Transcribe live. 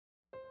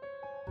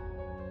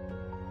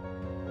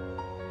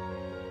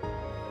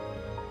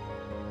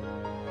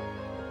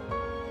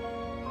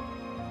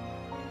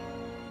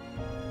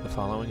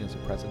following is a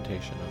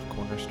presentation of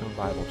Cornerstone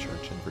Bible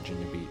Church in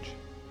Virginia Beach.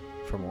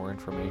 For more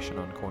information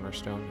on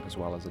Cornerstone, as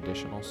well as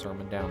additional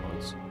sermon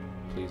downloads,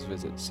 please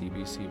visit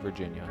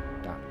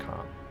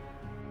cbcvirginia.com.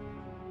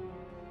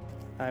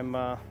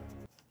 I'm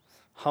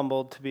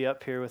humbled to be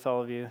up here with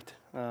all of you,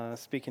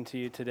 speaking to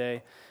you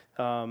today.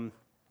 You're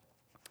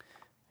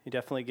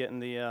definitely getting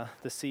the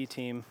C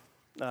team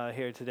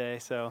here today,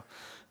 so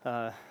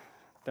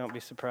don't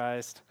be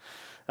surprised.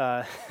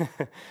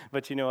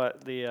 But you know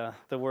what? The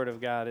Word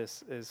of God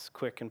is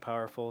quick and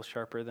powerful,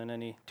 sharper than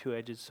any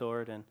two-edged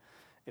sword, and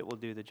it will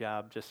do the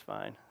job just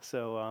fine.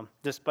 So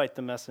despite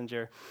the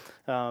messenger.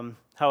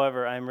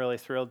 However, I'm really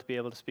thrilled to be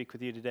able to speak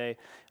with you today.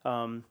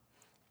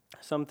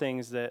 Some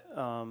things that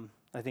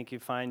I think you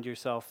find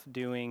yourself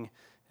doing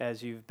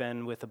as you've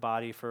been with the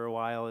body for a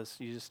while is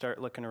you just start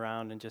looking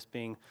around and just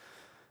being,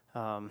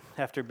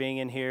 after being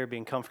in here,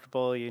 being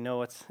comfortable, you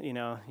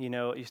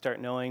start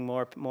knowing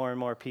more and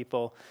more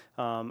people.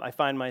 I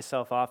find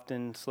myself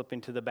often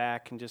slipping to the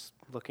back and just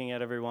looking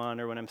at everyone,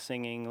 or when I'm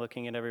singing,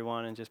 looking at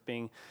everyone and just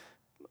being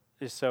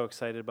just so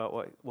excited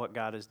about what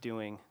God is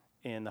doing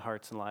in the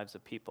hearts and lives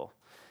of people.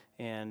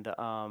 And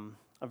I'm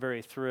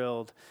very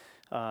thrilled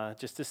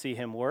just to see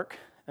him work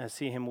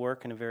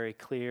in a very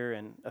clear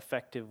and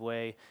effective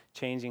way,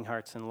 changing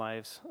hearts and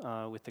lives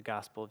with the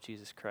gospel of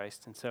Jesus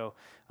Christ. And so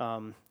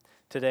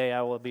today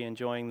I will be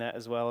enjoying that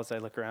as well as I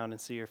look around and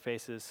see your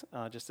faces,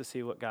 just to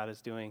see what God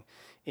is doing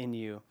in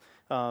you.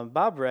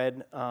 Bob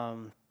read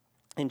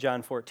in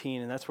John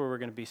 14, and that's where we're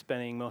going to be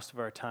spending most of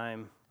our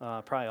time,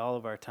 probably all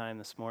of our time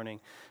this morning.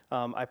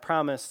 I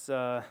promised,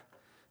 I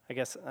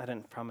guess I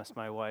didn't promise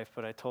my wife,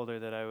 but I told her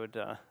that I would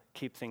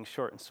keep things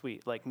short and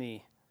sweet, like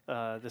me.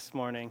 This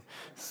morning,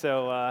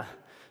 so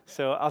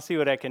I'll see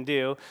what I can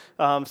do.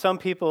 Some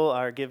people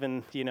are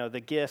given,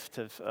 the gift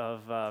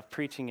of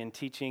preaching and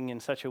teaching in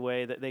such a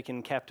way that they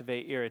can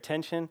captivate your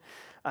attention.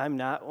 I'm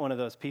not one of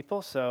those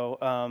people,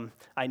 so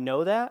I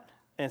know that,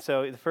 and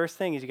so the first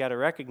thing is you got to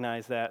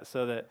recognize that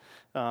so that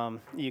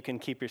you can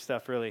keep your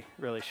stuff really,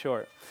 really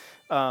short.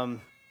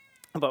 But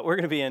we're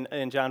going to be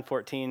in John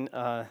 14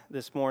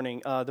 this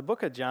morning. The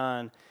book of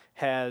John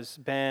has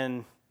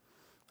been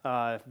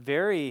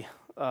very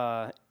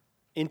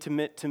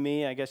intimate to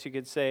me, I guess you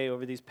could say,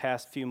 over these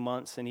past few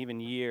months and even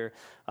year.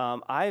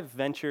 I've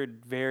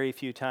ventured very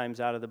few times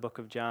out of the book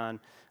of John.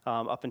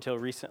 Up until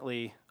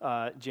recently,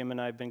 Jim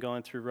and I have been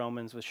going through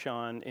Romans with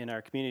Sean in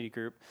our community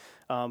group.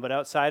 But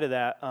outside of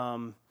that,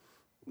 I've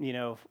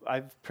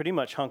pretty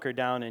much hunkered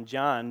down in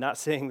John. Not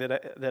saying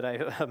that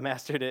I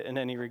mastered it in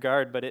any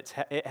regard, but it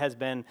has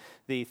been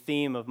the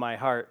theme of my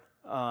heart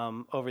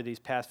over these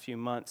past few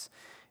months,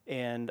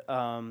 and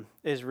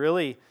is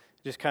really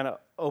just kind of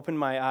opened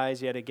my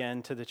eyes yet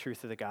again to the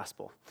truth of the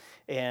gospel.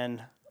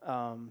 And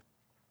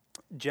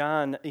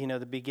John,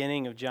 the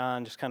beginning of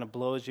John just kind of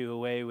blows you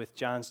away with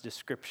John's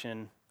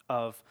description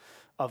of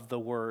the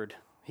Word.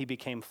 He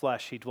became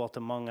flesh. He dwelt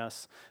among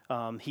us.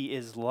 He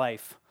is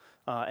life.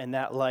 And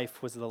that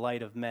life was the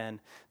light of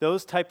men.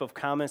 Those type of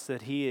comments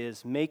that he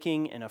is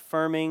making and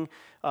affirming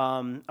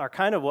are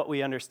kind of what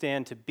we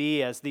understand to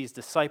be as these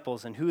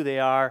disciples and who they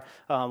are,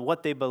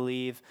 what they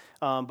believe.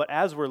 But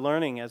as we're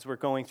learning, as we're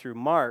going through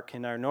Mark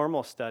in our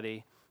normal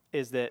study,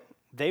 is that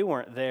they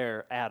weren't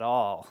there at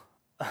all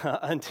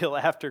until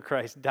after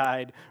Christ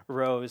died,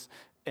 rose,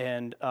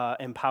 and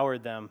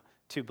empowered them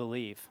to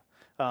believe.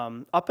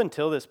 Up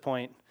until this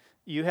point,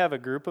 you have a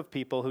group of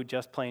people who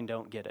just plain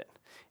don't get it.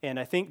 And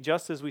I think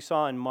just as we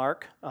saw in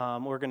Mark,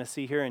 we're going to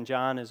see here in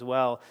John as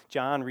well,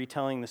 John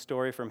retelling the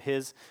story from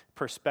his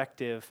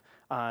perspective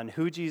on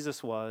who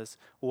Jesus was,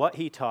 what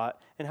he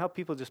taught, and how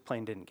people just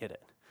plain didn't get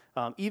it.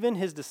 Even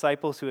his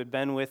disciples who had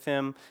been with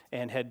him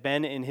and had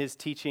been in his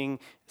teaching,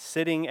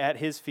 sitting at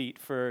his feet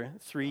for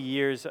 3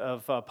 years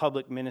of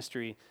public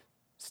ministry,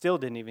 still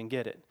didn't even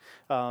get it.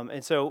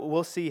 And so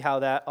we'll see how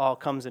that all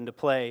comes into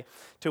play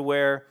to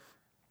where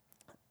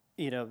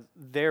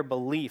their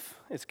belief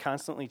is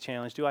constantly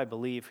challenged. Do I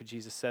believe who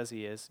Jesus says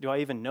he is? Do I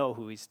even know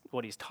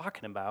what he's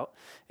talking about?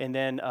 And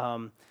then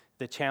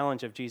the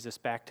challenge of Jesus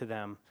back to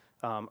them,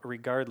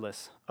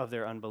 regardless of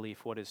their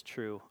unbelief, what is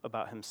true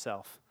about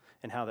himself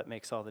and how that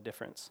makes all the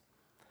difference.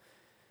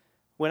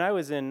 When I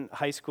was in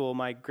high school,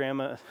 my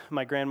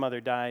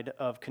grandmother died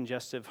of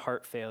congestive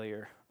heart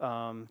failure.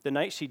 The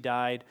night she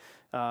died,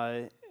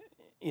 I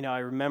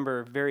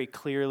remember very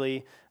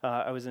clearly.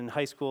 I was in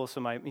high school,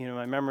 so my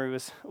memory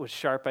was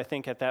sharp, I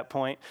think, at that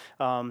point.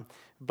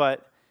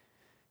 But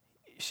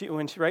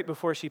right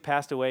before she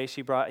passed away,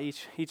 she brought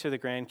each of the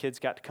grandkids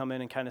got to come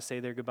in and kind of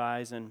say their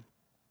goodbyes, and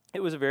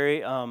it was a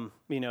very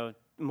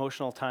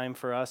emotional time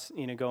for us,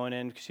 going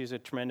in, because she's a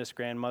tremendous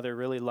grandmother,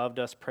 really loved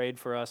us, prayed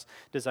for us,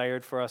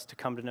 desired for us to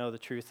come to know the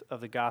truth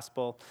of the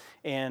gospel,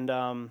 and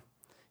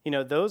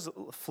those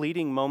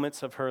fleeting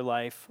moments of her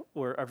life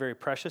are very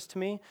precious to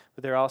me,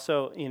 but they're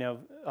also,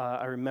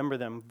 I remember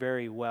them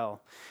very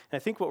well. And I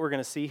think what we're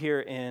going to see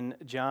here in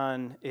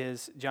John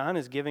is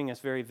giving us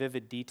very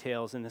vivid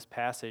details in this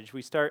passage.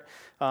 We start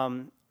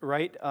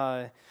right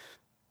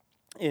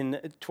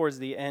towards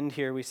the end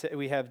here,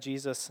 we have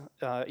Jesus.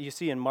 You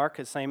see in Mark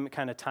the same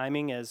kind of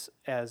timing as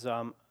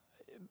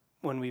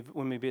when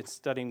we've been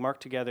studying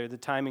Mark together. The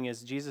timing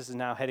is Jesus is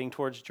now heading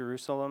towards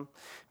Jerusalem.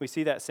 We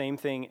see that same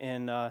thing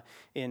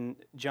in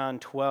John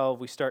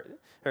 12.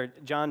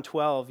 John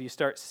 12. You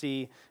start to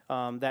see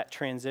that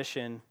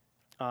transition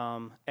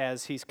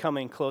as he's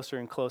coming closer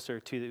and closer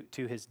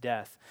to his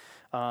death.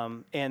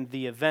 And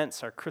the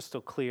events are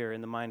crystal clear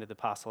in the mind of the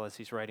apostle as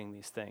he's writing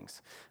these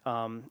things,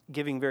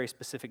 giving very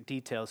specific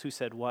details, who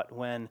said what,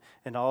 when,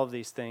 and all of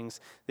these things,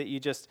 that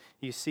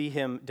you see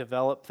him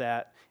develop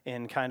that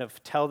and kind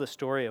of tell the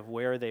story of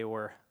where they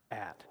were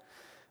at.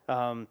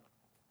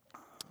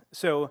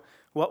 So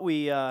what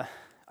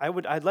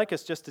I'd like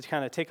us just to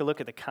kind of take a look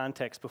at the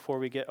context before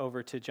we get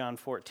over to John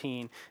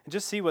 14 and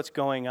just see what's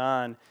going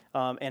on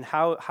and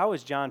how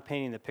is John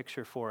painting the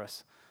picture for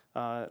us.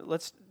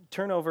 Let's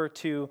turn over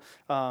to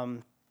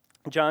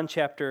John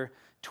chapter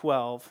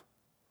 12.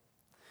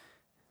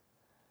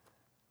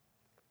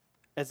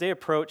 As they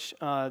approach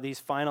these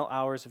final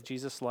hours of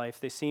Jesus' life,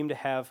 they seem to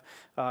have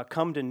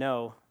come to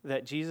know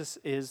that Jesus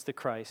is the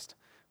Christ,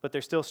 but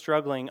they're still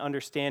struggling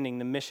understanding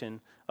the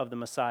mission of the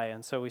Messiah.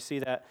 And so we see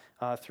that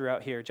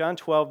throughout here. John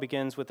 12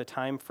 begins with a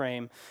time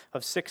frame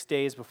of 6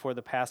 days before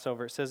the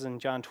Passover. It says in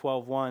John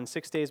 12:1,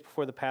 6 days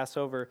before the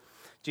Passover,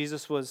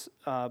 Jesus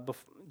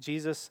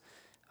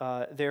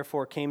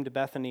therefore came to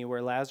Bethany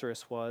where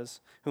Lazarus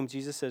was, whom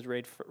Jesus had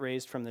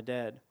raised from the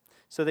dead.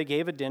 So they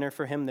gave a dinner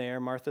for him there.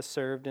 Martha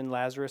served, and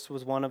Lazarus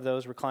was one of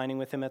those reclining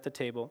with him at the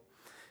table.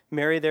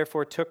 Mary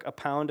therefore took a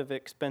pound of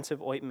expensive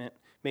ointment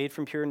made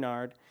from pure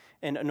nard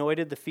and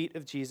anointed the feet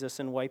of Jesus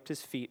and wiped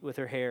his feet with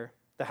her hair.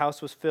 The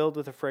house was filled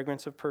with the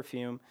fragrance of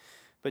perfume.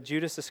 But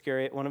Judas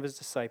Iscariot, one of his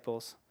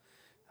disciples,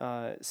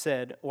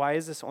 said, "Why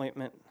is this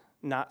ointment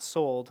not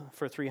sold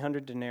for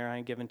 300 denarii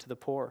and given to the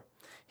poor?"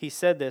 He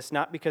said this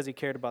not because he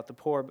cared about the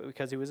poor, but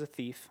because he was a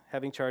thief,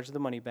 having charge of the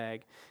money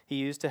bag he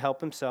used to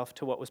help himself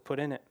to what was put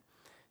in it.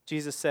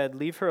 Jesus said,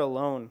 "Leave her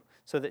alone,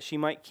 so that she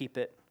might keep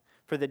it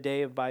for the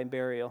day of my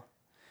burial.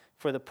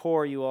 For the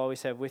poor you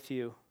always have with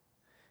you,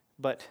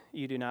 but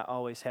you do not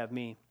always have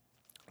me."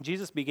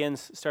 Jesus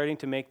begins starting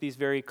to make these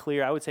very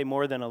clear, I would say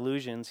more than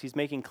allusions. He's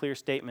making clear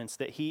statements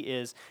that he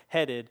is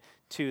headed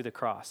to the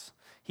cross.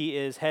 He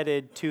is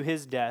headed to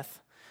his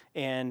death,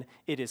 and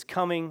it is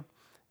coming.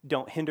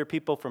 Don't hinder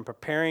people from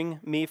preparing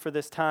me for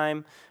this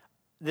time.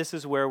 This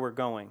is where we're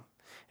going.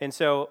 And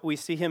so we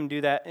see him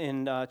do that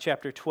in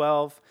chapter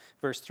 12,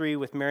 verse 3,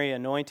 with Mary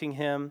anointing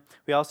him.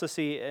 We also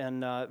see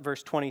in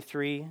verse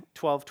 23,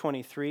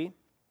 12:23, it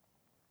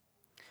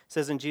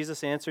says, "And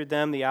Jesus answered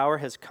them, 'The hour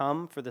has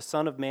come for the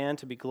Son of Man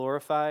to be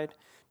glorified.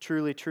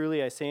 Truly,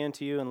 truly, I say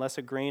unto you, unless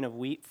a grain of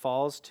wheat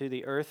falls to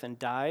the earth and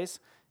dies,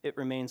 it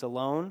remains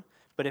alone.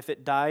 But if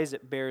it dies,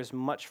 it bears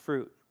much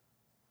fruit.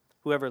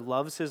 Whoever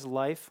loves his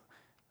life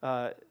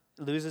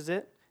loses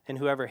it, and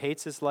whoever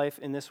hates his life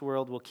in this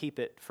world will keep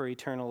it for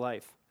eternal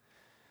life.'"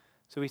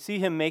 So we see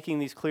him making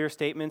these clear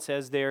statements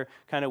as they're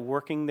kind of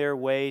working their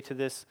way to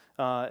this,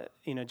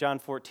 John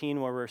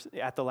 14, where we're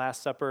at the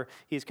Last Supper.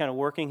 He's kind of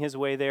working his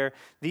way there.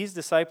 These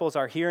disciples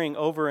are hearing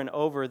over and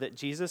over that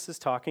Jesus is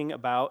talking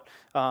about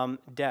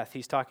death.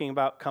 He's talking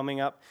about coming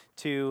up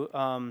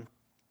to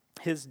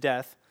his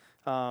death.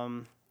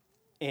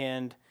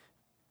 And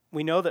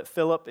we know that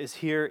Philip is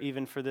here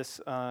even for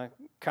this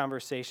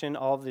conversation.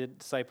 All the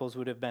disciples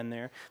would have been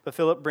there. But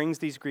Philip brings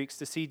these Greeks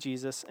to see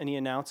Jesus, and he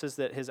announces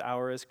that his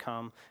hour has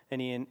come,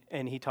 and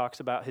he talks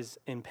about his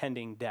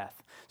impending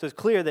death. So it's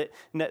clear that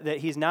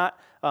he's not,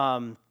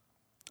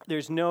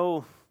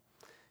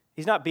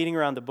 he's not beating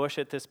around the bush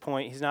at this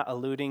point. He's not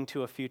alluding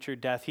to a future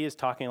death. He is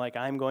talking like,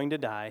 I'm going to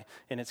die,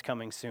 and it's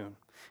coming soon.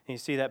 And you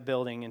see that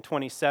building. In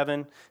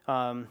 27,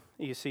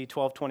 you see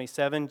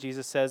 12:27,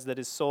 Jesus says that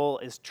his soul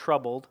is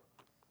troubled.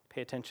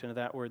 Pay attention to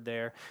that word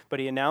there. But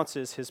he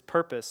announces his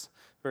purpose.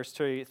 Verse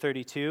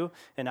 32,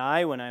 "And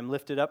I, when I'm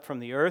lifted up from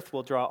the earth,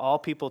 will draw all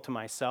people to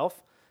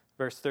myself."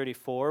 Verse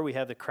 34, we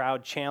have the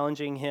crowd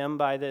challenging him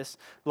by this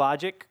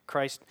logic.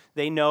 Christ,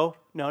 they know,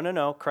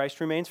 no, Christ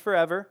remains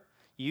forever.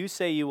 You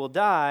say you will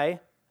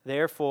die,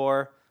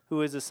 therefore,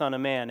 who is the Son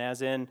of Man?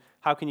 As in,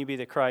 how can you be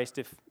the Christ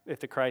if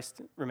the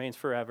Christ remains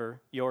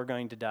forever? You're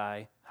going to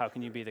die. How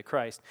can you be the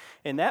Christ?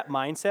 In that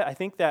mindset, I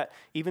think that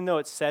even though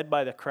it's said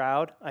by the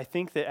crowd, I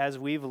think that as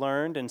we've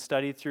learned and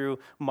studied through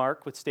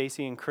Mark with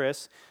Stacy and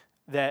Chris,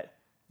 that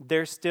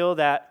there's still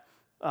that,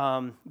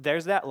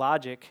 there's that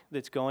logic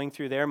that's going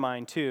through their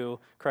mind too.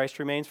 Christ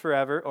remains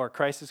forever, or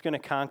Christ is going to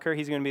conquer.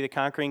 He's going to be the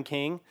conquering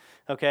king,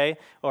 okay?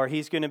 Or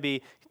he's going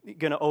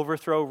to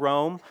overthrow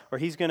Rome, or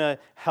he's going to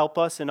help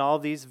us in all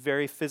these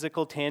very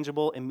physical,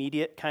 tangible,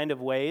 immediate kind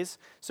of ways.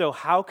 So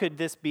how could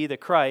this be the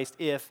Christ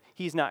if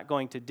he's not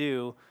going to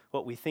do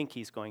what we think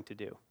he's going to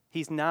do?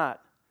 He's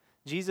not.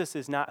 Jesus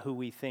is not who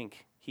we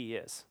think he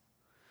is.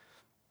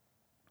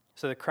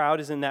 So the crowd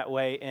is in that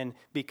way, and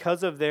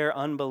because of their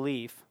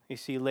unbelief, you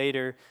see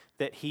later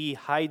that he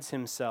hides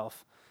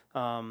himself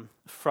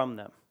from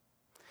them.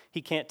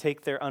 He can't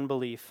take their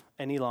unbelief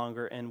any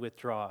longer and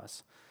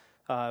withdraws.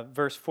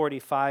 Verse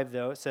 45,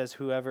 though, it says,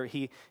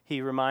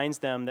 he reminds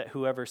them that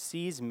whoever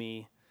sees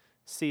me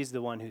sees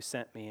the one who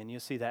sent me. And you'll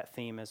see that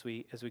theme as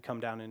we come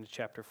down into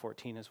chapter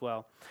 14 as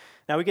well.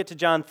 Now we get to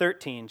John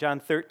 13. John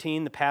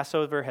 13, the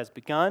Passover has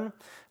begun.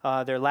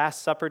 Their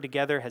Last Supper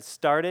together has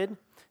started.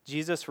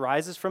 Jesus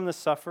rises from the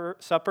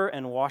supper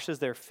and washes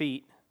their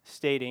feet,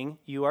 stating,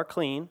 "You are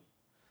clean,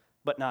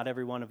 but not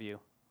every one of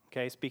you."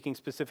 Okay, speaking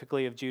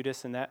specifically of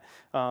Judas, and that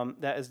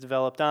is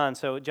developed on.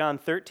 So John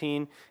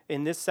 13,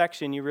 in this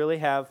section, you really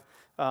have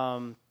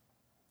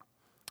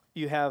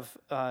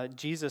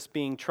Jesus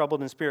being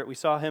troubled in spirit. We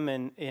saw him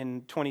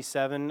in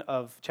 27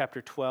 of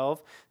chapter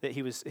 12, that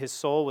his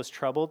soul was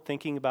troubled,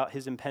 thinking about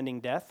his impending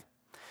death.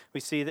 We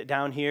see that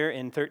down here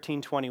in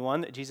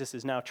 13:21 that Jesus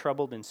is now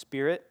troubled in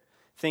spirit,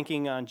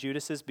 thinking on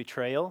Judas's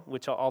betrayal,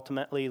 which will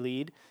ultimately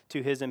lead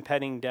to his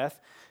impending death.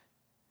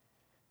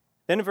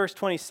 Then in verse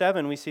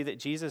 27, we see that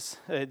Judas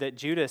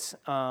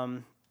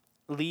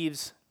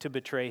leaves to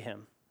betray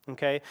him.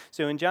 Okay,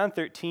 so in John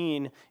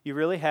 13, you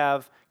really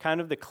have kind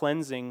of the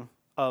cleansing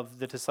of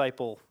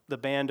the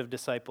band of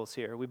disciples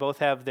here. We both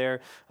have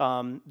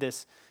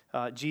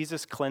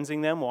Jesus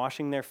cleansing them,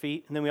 washing their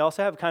feet, and then we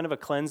also have kind of a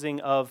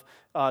cleansing of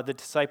the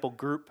disciple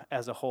group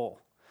as a whole.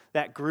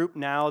 That group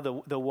now,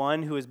 the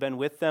one who has been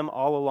with them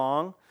all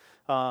along,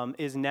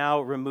 is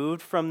now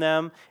removed from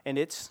them, and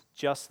it's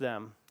just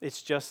them.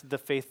 It's just the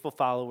faithful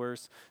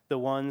followers, the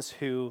ones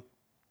who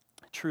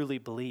truly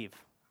believe.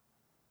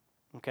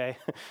 Okay,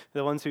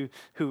 the ones who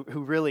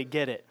really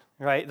get it.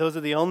 Right, those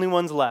are the only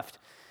ones left.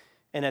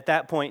 And at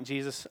that point,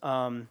 Jesus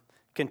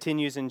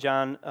continues in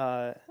John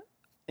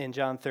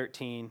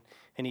 13,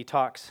 and he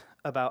talks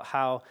about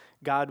how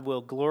God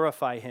will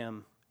glorify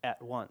him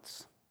at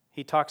once.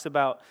 He talks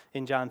about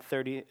in John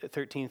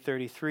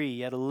 13:33,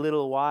 "Yet a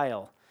little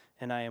while,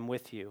 and I am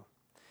with you."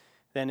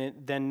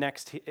 Then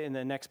next in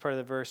the next part of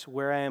the verse,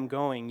 "Where I am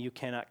going, you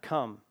cannot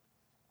come."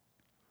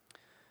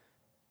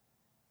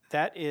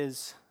 That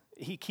is,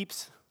 he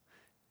keeps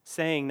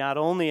saying, not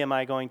only am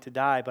I going to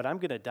die, but I'm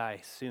going to die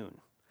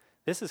soon.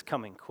 This is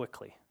coming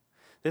quickly.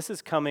 This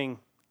is coming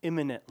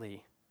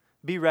imminently.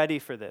 Be ready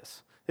for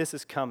this. This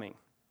is coming.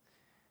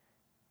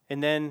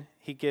 And then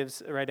he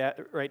gives,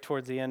 right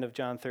towards the end of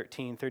John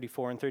 13,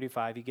 34 and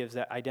 35, he gives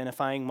that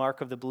identifying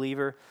mark of the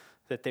believer,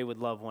 that they would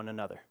love one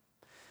another.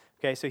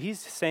 Okay, so he's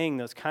saying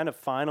those kind of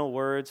final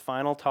words,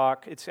 final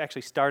talk. It's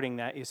actually starting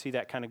that. You see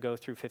that kind of go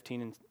through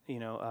 15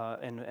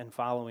 and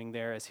following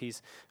there as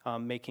he's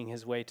making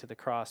his way to the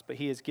cross. But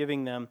he is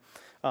giving them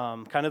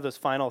kind of those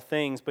final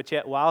things. But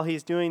yet while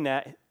he's doing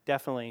that,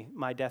 definitely,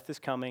 my death is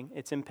coming.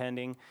 It's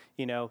impending.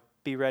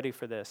 Be ready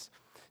for this.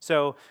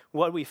 So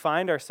what we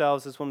find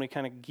ourselves is when we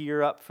kind of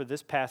gear up for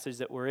this passage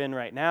that we're in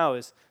right now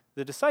is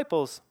the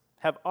disciples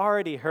have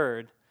already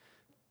heard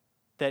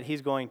that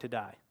he's going to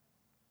die.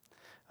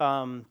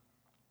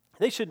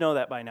 They should know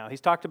that by now.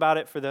 He's talked about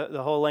it for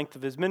the whole length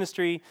of his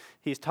ministry.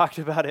 He's talked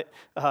about it,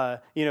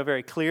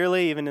 very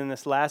clearly, even in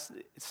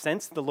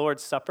since the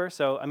Lord's Supper.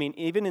 So,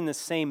 even in the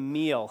same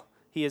meal,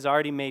 he has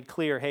already made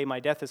clear, hey, my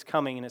death is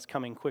coming, and it's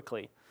coming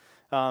quickly.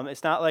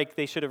 It's not like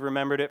they should have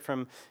remembered it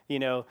from,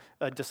 a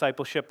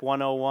discipleship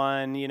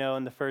 101,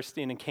 in the first,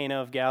 in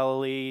Cana of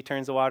Galilee, he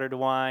turns the water to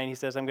wine, he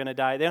says, I'm going to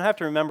die. They don't have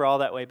to remember all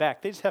that way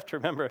back. They just have to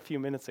remember a few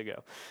minutes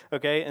ago,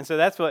 okay? And so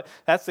that's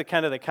the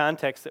kind of the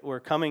context that we're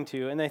coming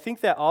to. And I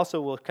think that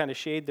also will kind of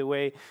shade the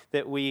way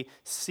that we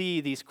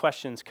see these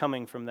questions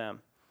coming from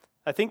them.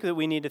 I think that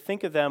we need to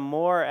think of them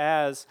more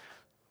as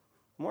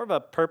more of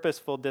a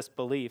purposeful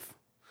disbelief,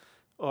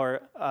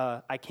 or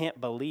I can't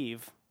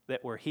believe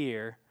that we're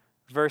here,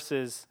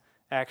 versus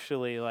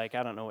actually I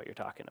don't know what you're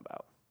talking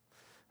about.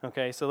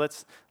 Okay, so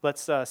let's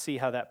see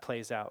how that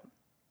plays out.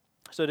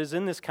 So it is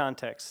in this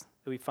context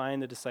that we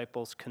find the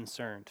disciples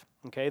concerned.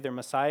 Okay, their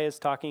Messiah is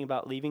talking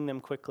about leaving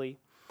them quickly.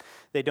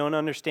 They don't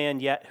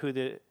understand yet who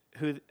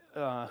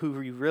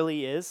he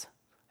really is.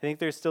 I think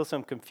there's still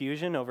some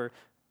confusion over.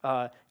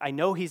 I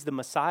know he's the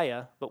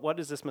Messiah, but what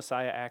does this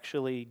Messiah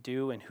actually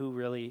do, and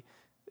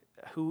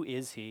who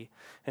is he?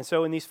 And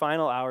so in these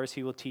final hours,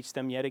 he will teach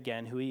them yet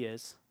again who he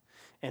is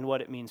and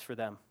what it means for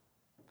them.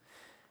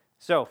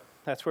 So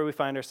that's where we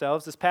find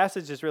ourselves. This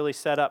passage is really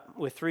set up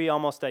with three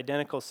almost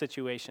identical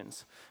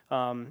situations.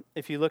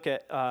 If you look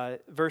at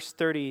verse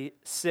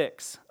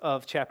 36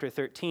 of chapter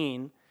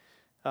 13,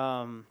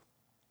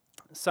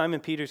 Simon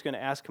Peter's going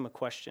to ask him a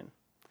question.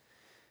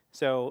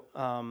 So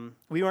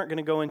we weren't going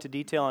to go into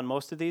detail on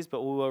most of these,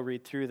 but we will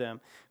read through them.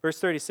 Verse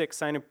 36,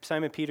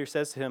 Simon Peter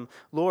says to him,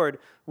 "Lord,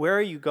 where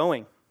are you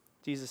going?"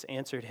 Jesus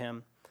answered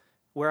him,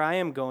 "Where I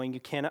am going,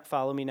 you cannot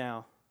follow me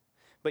now,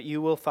 but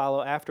you will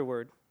follow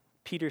afterward."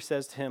 Peter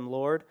says to him,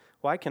 "Lord,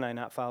 why can I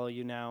not follow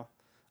you now?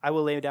 I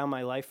will lay down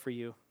my life for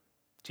you."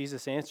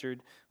 Jesus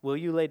answered, "Will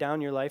you lay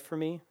down your life for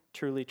me?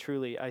 Truly,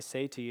 truly, I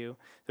say to you,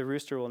 the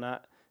rooster will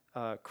not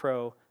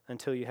crow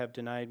until you have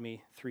denied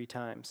me 3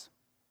 times.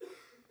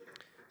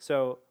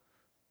 So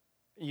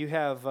you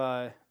have,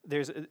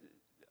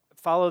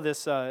 follow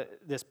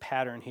this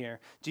pattern here.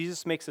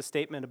 Jesus makes a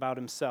statement about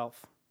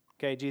himself.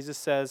 Okay, Jesus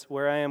says,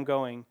 "Where I am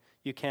going,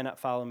 you cannot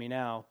follow me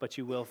now, but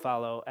you will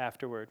follow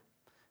afterward.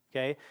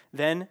 Okay?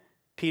 Then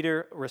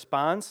Peter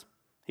responds.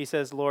 He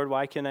says, Lord,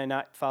 why can I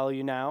not follow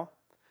you now?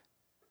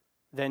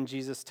 Then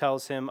Jesus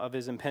tells him of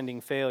his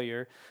impending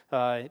failure.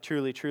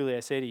 Truly, truly,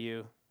 I say to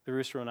you, the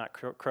rooster will not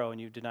crow,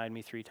 and you've denied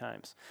me 3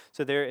 times.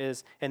 So there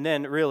is, and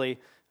then really,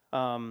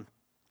 you'll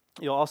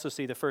also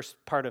see the first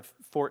part of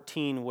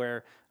 14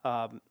 where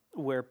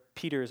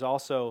Peter is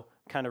also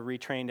kind of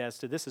retrained as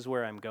to this is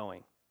where I'm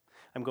going.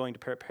 I'm going to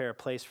prepare a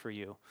place for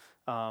you,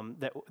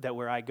 that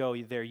where I go,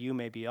 there you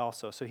may be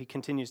also. So he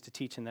continues to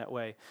teach in that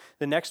way.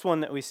 The next one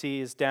that we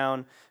see is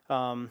down,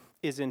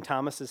 is in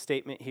Thomas's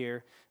statement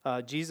here.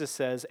 Jesus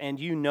says, and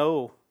you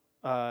know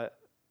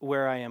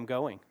where I am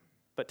going.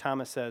 But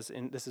Thomas says,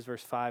 and this is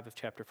verse 5 of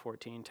chapter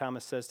 14,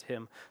 Thomas says to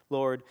him,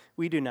 Lord,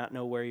 we do not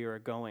know where you are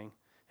going,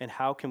 and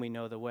how can we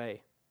know the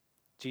way?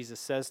 Jesus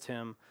says to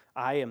him,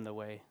 I am the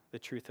way, the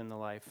truth, and the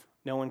life.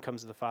 No one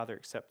comes to the Father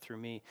except through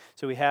me.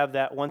 So we have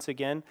that once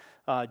again.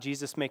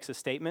 Jesus makes a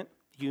statement,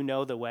 you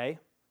know the way.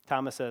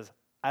 Thomas says,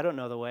 I don't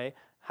know the way.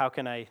 How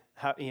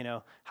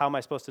am I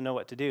supposed to know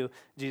what to do?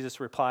 Jesus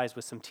replies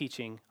with some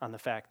teaching on the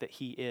fact that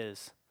he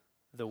is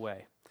the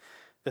way.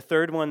 The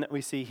third one that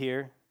we see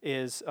here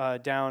is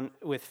down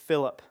with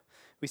Philip.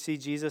 We see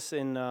Jesus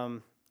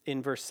in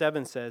verse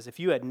 7 says, if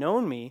you had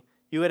known me,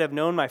 you would have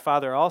known my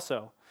Father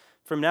also.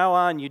 From now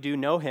on, you do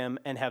know him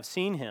and have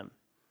seen him.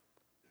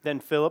 Then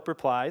Philip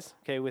replies,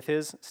 with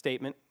his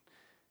statement.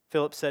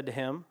 Philip said to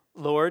him,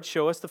 Lord,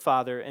 show us the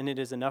Father, and it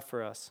is enough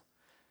for us.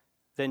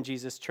 Then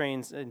Jesus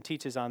trains and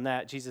teaches on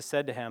that. Jesus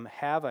said to him,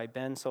 have I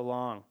been so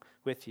long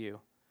with you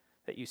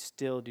that you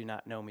still do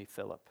not know me,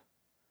 Philip?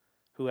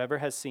 Whoever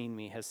has seen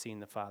me has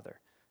seen the Father.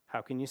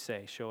 How can you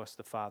say, show us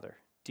the Father?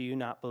 Do you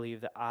not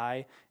believe that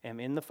I am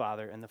in the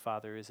Father and the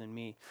Father is in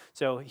me?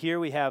 So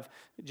here we have,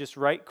 just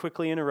right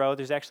quickly in a row,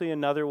 there's actually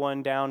another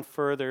one down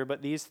further,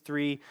 but these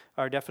 3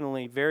 are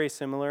definitely very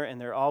similar,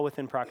 and they're all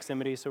within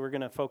proximity, so we're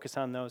going to focus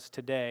on those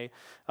today.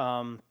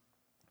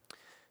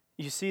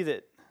 You see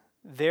that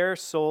their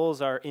souls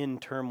are in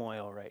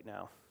turmoil right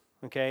now,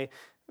 okay?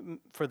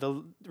 For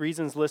the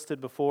reasons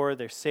listed before,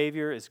 their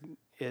Savior is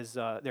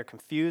they're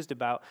confused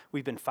about,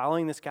 we've been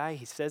following this guy,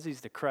 he says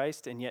he's the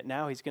Christ, and yet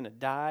now he's going to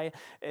die,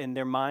 and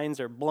their minds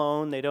are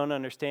blown. They don't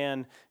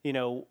understand,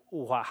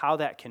 how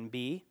that can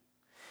be.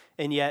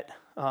 And yet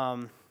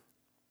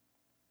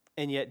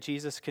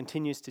Jesus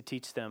continues to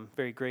teach them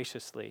very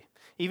graciously.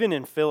 Even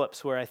in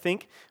Philip's, where I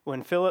think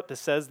when Philip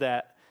says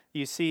that,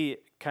 you see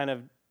kind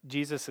of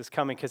Jesus is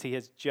coming because he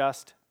has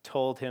just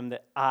told him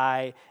that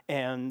I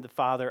and the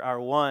Father are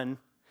one.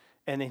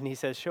 And then he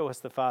says, show us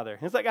the Father.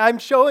 He's like, I'm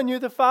showing you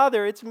the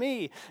Father. It's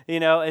me.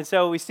 And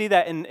so we see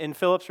that in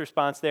Philip's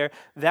response there.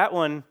 That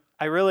one,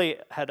 I really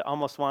had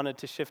almost wanted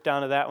to shift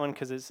down to that one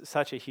because it's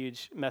such a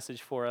huge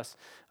message for us.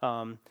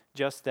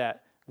 Just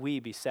that we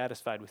be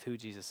satisfied with who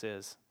Jesus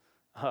is,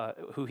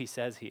 who he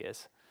says he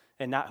is,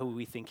 and not who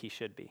we think he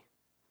should be.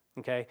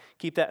 Okay?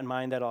 Keep that in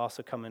mind. That'll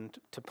also come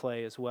into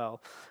play as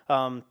well.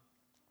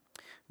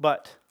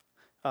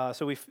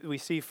 So we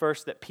see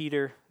first that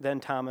Peter, then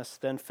Thomas,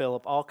 then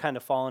Philip all kind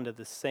of fall into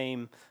the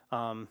same,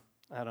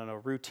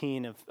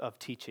 routine of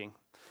teaching.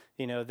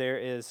 There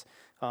is,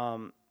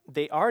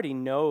 they already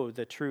know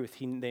the truth.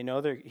 They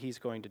know that he's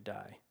going to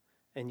die,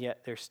 and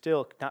yet they're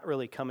still not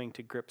really coming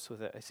to grips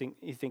with it.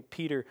 You think,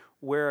 Peter,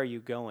 where are you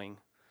going?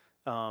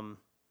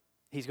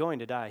 He's going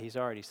to die. He's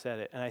already said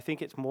it. And I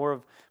think it's more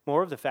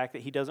of the fact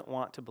that he doesn't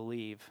want to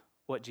believe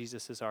what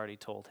Jesus has already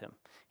told him.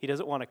 He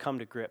doesn't want to come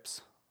to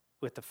grips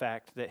with the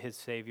fact that his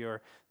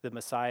Savior, the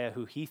Messiah,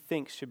 who he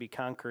thinks should be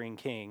conquering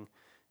king,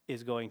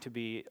 is going to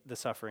be the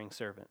suffering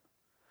servant.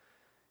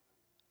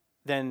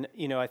 Then,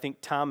 I think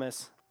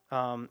Thomas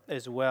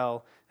as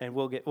well, and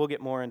we'll get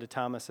more into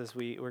Thomas as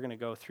we're going to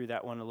go through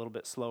that one a little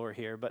bit slower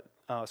here. But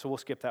so we'll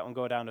skip that one,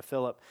 go down to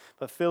Philip.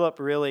 But Philip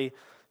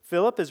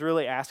is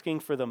really asking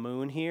for the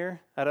moon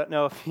here. I don't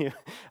know if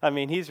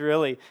he's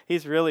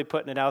really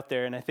putting it out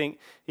there, and I think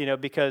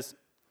because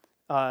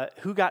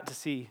who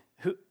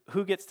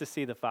gets to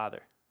see the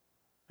Father,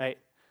 right?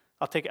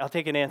 I'll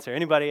take an answer.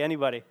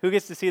 Anybody? Who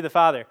gets to see the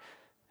Father?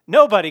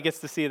 Nobody gets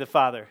to see the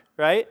Father,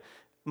 right?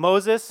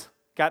 Moses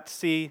got to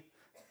see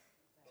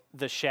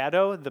the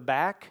shadow, the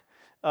back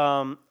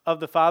of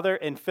the Father,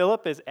 and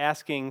Philip is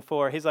asking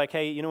he's like,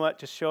 hey, you know what?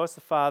 Just show us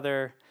the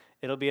Father.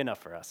 It'll be enough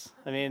for us.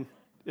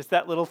 Just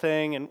that little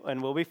thing,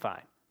 and we'll be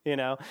fine.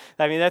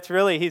 That's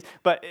really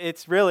but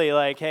it's really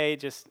like, hey,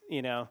 just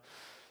let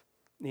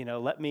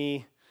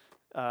me.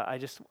 I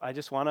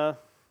just want to,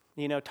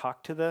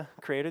 talk to the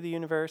creator of the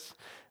universe.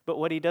 But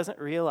what he doesn't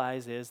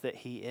realize is that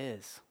he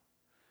is.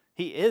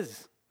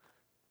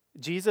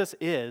 Jesus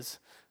is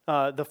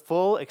the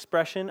full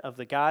expression of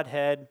the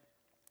Godhead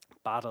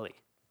bodily.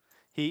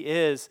 He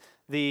is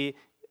the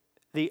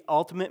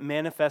ultimate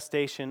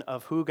manifestation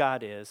of who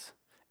God is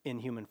in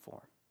human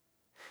form.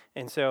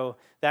 And so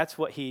that's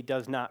what he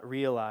does not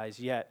realize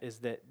yet, is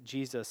that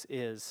Jesus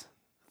is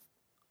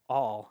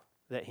all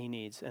that he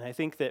needs. And I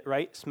think that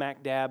right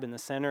smack dab in the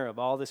center of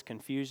all this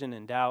confusion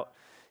and doubt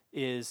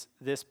is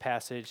this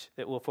passage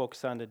that we'll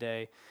focus on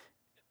today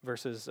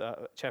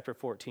chapter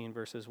 14,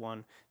 verses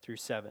 1 through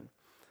 7.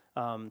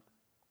 I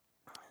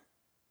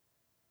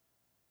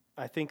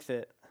think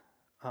that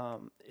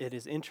it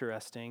is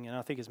interesting, and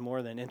I think it's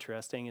more than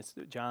interesting. It's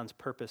John's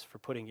purpose for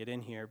putting it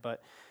in here.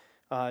 But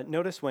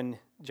notice when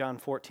John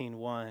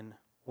 14:1,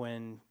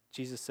 when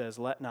Jesus says,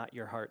 "Let not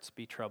your hearts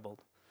be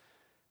troubled."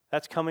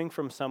 That's coming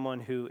from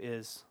someone who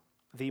is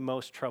the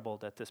most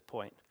troubled at this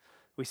point.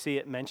 We see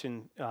it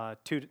mentioned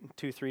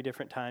three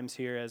different times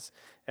here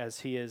as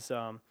he is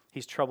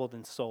he's troubled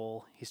in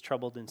soul, he's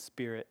troubled in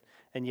spirit,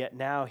 and yet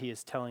now he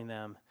is telling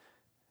them,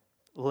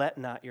 "Let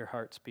not your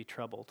hearts be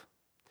troubled."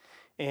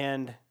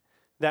 And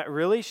that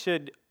really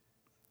should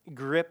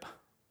grip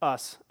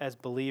us as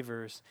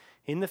believers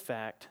in the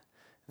fact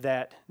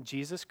that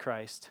Jesus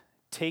Christ,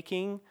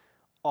 taking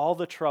all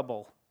the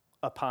trouble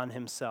upon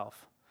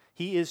himself,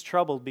 he is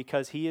troubled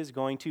because he is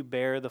going to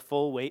bear the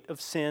full weight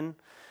of sin,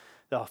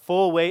 the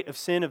full weight of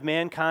sin of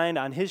mankind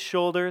on his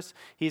shoulders.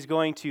 He's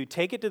going to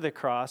take it to the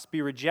cross,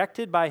 be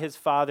rejected by his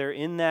Father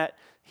in that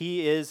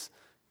he is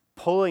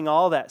pulling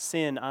all that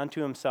sin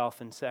onto himself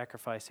and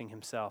sacrificing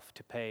himself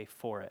to pay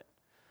for it.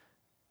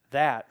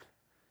 That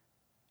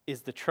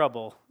is the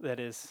trouble that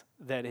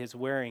is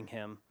wearing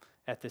him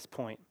at this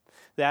point.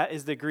 That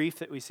is the grief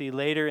that we see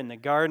later in the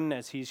garden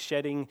as he's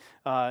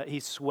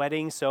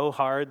sweating so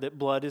hard that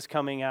blood is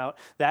coming out.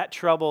 That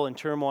trouble and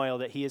turmoil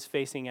that he is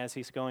facing as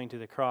he's going to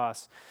the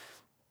cross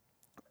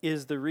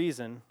is the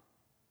reason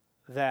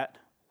that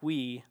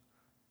we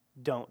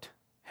don't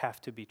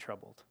have to be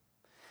troubled.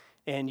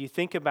 And you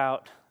think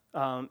about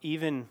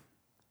even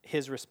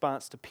his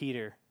response to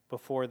Peter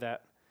before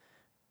that,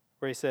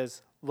 where he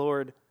says,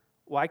 "Lord,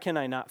 why can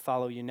I not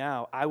follow you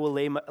now? I will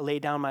lay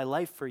down my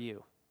life for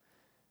you."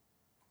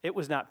 It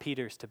was not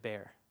Peter's to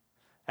bear.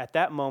 At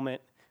that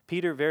moment,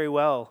 Peter very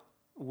well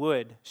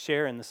would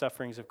share in the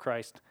sufferings of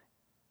Christ,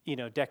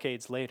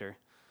 decades later.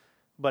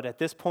 But at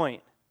this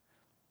point,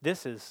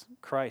 this is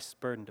Christ's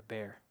burden to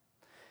bear.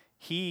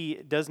 He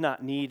does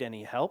not need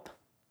any help.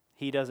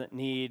 He doesn't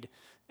need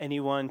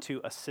anyone to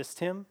assist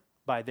him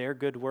by their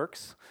good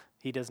works.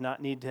 He does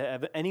not need to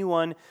have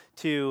anyone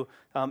to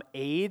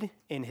aid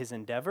in his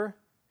endeavor.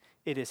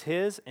 It is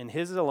his and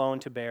his alone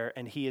to bear,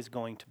 and he is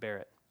going to bear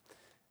it.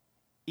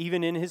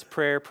 Even in his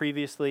prayer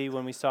previously,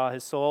 when we saw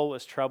his soul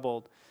was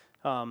troubled,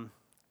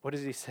 what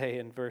does he say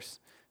in verse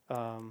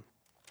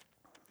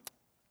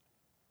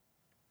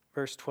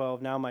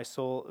 12? Now my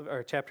soul,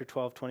 or chapter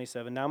 12,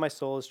 27. Now my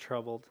soul is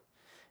troubled,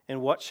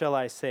 and what shall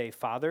I say?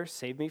 Father,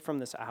 save me from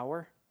this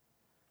hour?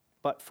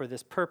 But for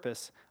this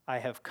purpose I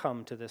have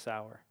come to this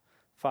hour.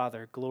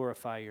 Father,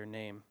 glorify your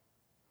name.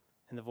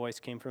 And the voice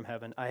came from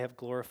heaven, I have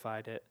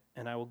glorified it,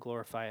 and I will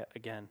glorify it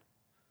again.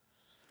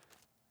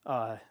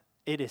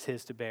 It is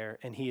his to bear,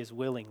 and he is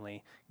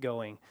willingly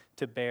going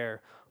to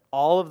bear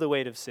all of the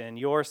weight of sin,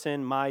 your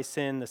sin, my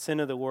sin, the sin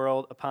of the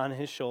world, upon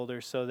his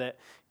shoulders, so that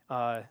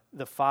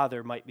the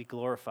Father might be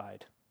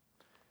glorified.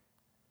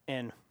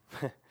 And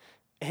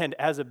and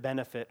as a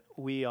benefit,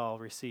 we all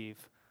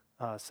receive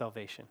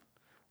salvation.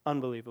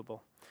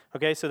 Unbelievable.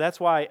 Okay, so that's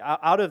why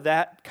out of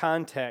that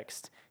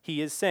context,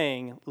 he is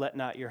saying, "Let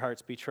not your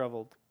hearts be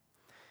troubled."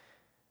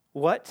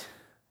 What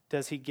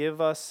does he give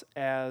us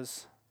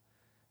as,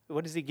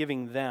 what is he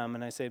giving them?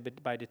 And I say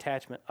by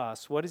detachment,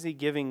 us. What is he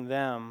giving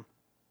them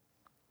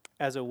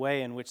as a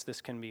way in which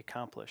this can be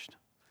accomplished?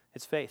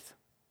 It's faith.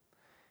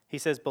 He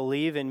says,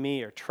 believe in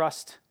me, or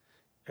trust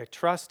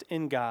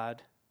in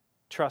God,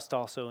 trust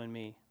also in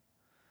me.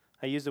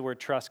 I use the word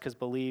trust because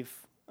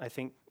believe,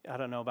 I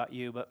don't know about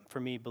you, but for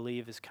me,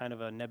 believe is kind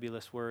of a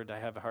nebulous word. I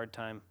have a hard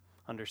time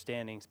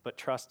understanding, but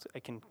trust, I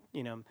can,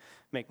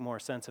 make more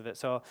sense of it.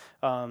 So,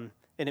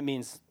 and it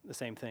means the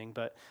same thing,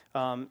 but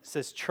it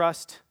says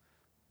trust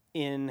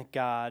in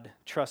God,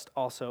 trust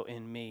also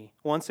in me.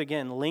 Once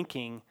again,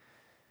 linking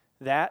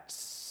that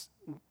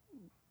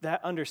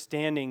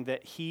understanding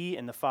that he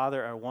and the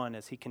Father are one,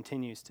 as he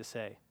continues to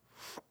say.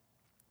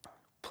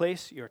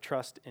 Place your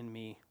trust in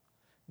me.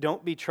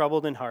 Don't be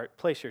troubled in heart.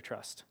 Place your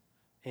trust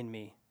in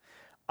me.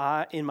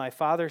 In my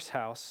Father's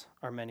house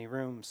are many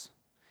rooms.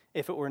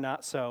 If it were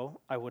not so,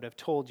 I would have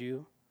told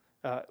you.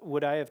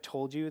 Would I have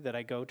told you that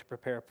I go to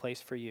prepare a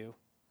place for you?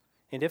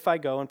 And if I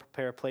go and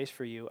prepare a place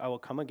for you, I will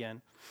come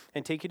again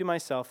and take you to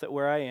myself, that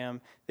where I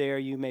am, there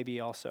you may be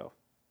also.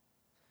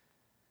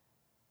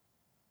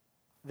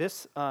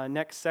 This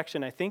next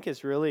section, I think,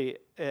 is really,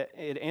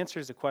 it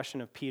answers the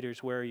question of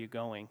Peter's, where are you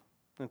going?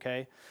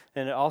 Okay?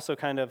 And it also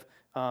kind of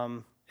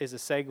is a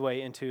segue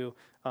into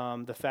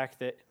the fact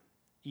that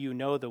you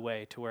know the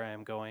way to where I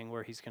am going,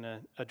 where he's going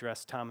to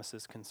address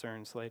Thomas's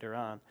concerns later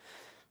on.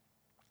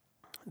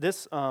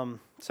 This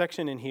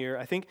section in here,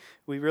 I think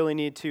we really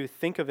need to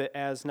think of it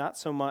as not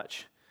so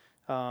much,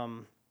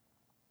 you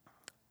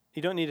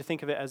don't need to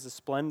think of it as the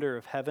splendor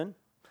of heaven.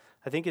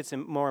 I think it's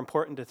more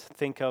important to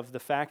think of the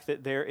fact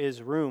that there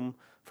is room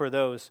for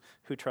those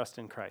who trust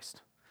in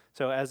Christ.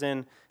 So as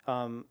in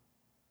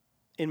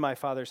my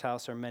Father's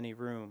house are many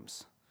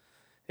rooms.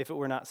 If it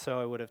were not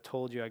so, I would have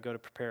told you I go to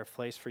prepare a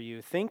place for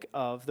you. Think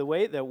of the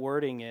way the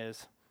wording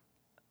is,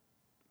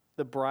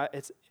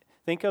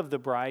 Think of the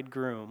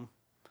bridegroom.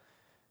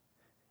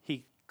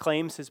 He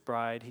claims his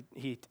bride.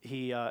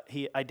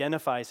 He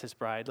identifies his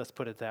bride. Let's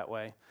put it that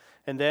way.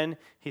 And then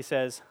he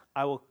says,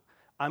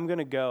 I'm going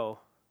to go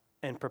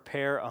and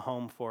prepare a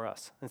home for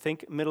us. And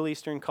think Middle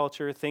Eastern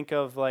culture. Think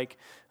of like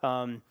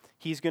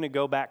he's going to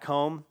go back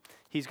home.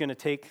 He's going to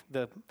take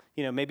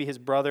maybe his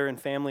brother and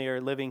family are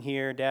living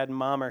here. Dad and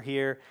mom are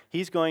here.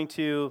 He's going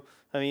to,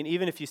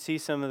 even if you see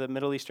some of the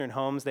Middle Eastern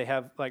homes, they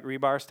have like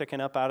rebar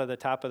sticking up out of the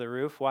top of the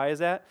roof. Why is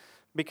that?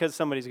 Because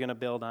somebody's going to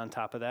build on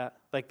top of that.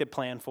 Like they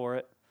plan for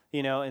it,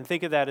 and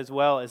think of that as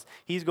well as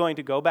he's going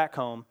to go back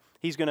home.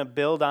 He's going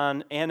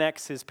to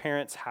annex his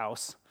parents'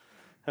 house,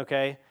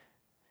 okay?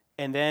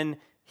 And then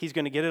he's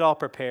going to get it all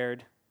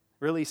prepared,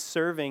 really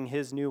serving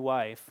his new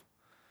wife.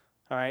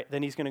 All right,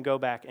 then he's going to go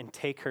back and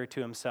take her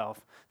to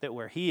himself, that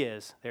where he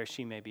is, there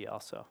she may be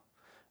also.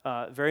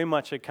 Very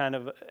much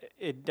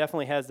it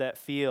definitely has that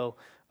feel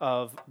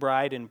of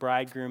bride and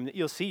bridegroom that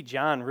you'll see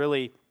John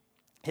really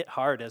hit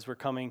hard as we're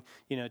coming,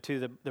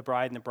 to the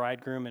bride and the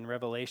bridegroom in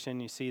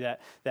Revelation. You see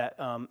that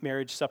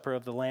marriage supper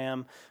of the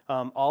Lamb.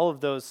 All of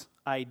those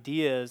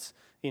ideas,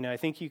 I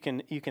think you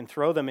can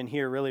throw them in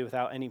here really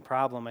without any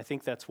problem. I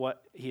think that's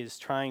what he is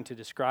trying to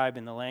describe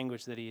in the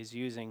language that he is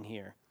using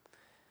here.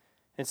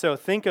 And so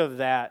think of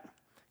that.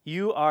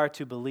 You are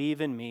to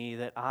believe in me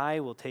that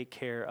I will take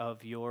care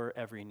of your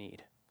every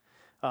need.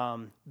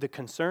 The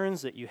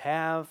concerns that you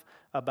have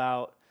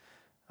about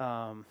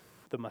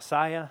the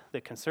Messiah,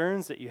 the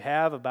concerns that you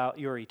have about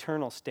your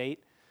eternal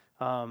state,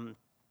 the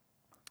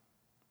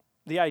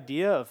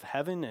idea of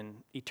heaven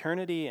and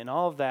eternity and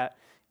all of that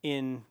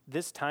in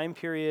this time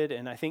period,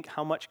 and I think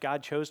how much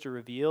God chose to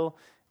reveal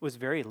was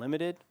very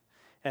limited.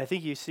 And I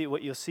think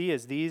what you'll see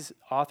is these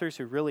authors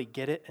who really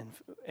get it,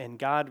 and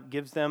God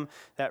gives them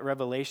that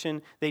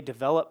revelation. They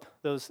develop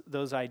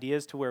those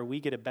ideas to where we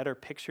get a better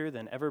picture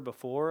than ever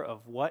before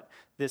of what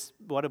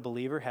a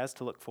believer has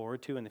to look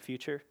forward to in the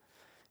future.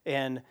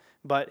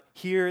 But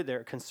here,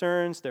 their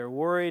concerns, they're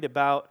worried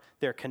about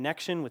their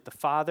connection with the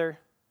Father.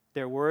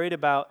 They're worried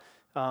about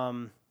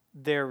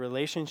their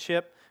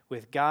relationship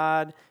with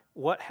God.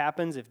 What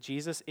happens if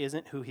Jesus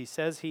isn't who he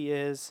says he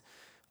is?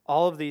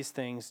 All of these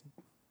things.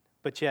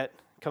 But yet,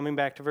 coming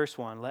back to verse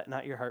 1, let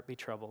not your heart be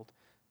troubled.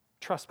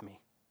 Trust me.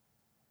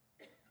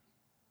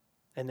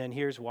 And then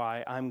here's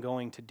why I'm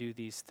going to do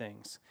these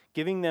things.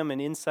 Giving them an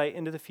insight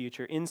into the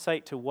future,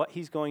 insight to what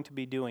he's going to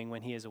be doing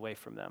when he is away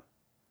from them.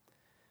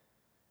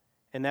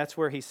 And that's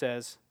where he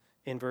says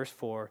in verse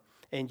 4,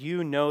 and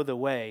you know the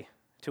way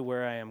to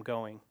where I am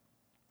going.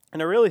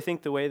 And I really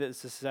think the way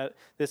that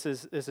this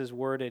is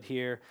worded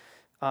here,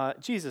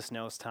 Jesus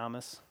knows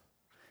Thomas.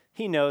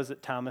 He knows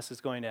that Thomas is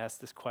going to ask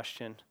this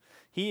question.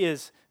 He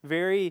is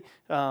very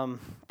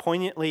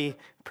poignantly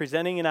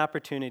presenting an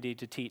opportunity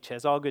to teach,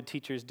 as all good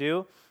teachers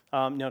do.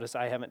 Notice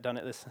I haven't done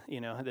it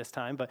this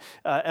time, but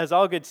as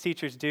all good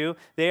teachers do,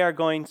 they are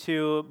going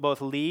to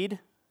both lead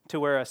to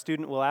where a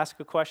student will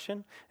ask a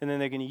question, and then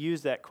they're going to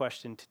use that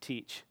question to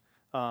teach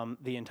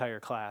the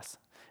entire class.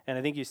 And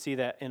I think you see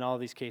that in all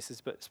these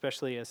cases, but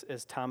especially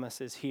as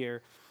Thomas is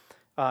here.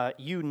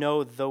 You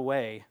know the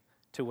way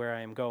to where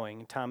I am going.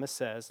 And Thomas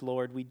says,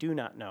 Lord, we do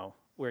not know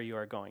where you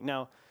are going.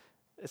 Now,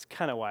 it's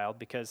kind of wild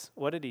because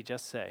what did he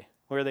just say?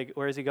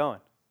 Where is he going?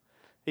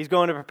 He's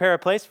going to prepare a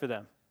place for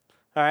them.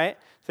 All right?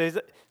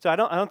 So I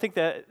don't think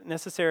that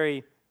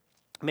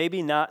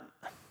maybe not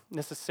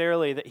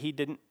necessarily that he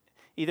didn't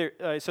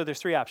either. So there's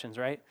three options,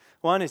 right?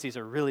 One is he's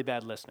a really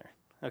bad listener.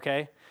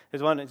 Okay?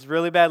 There's one that's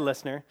really bad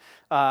listener.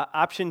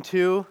 Option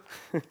two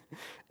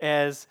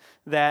is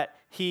that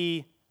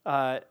he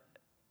doesn't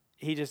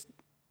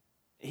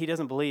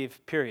believe,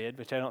 period,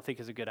 which I don't think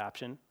is a good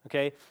option.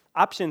 Okay?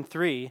 Option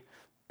three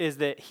is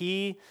that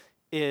he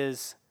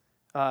is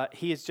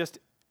just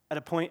at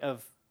a point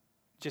of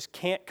just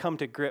can't come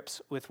to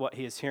grips with what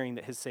he is hearing,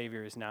 that his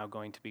Savior is now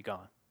going to be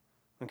gone.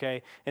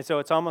 Okay? And so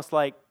it's almost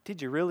like,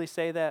 did you really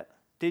say that?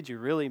 Did you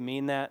really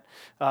mean that?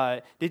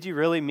 Did you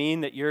really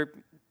mean that you're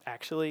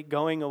actually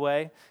going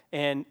away?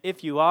 And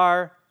if you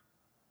are,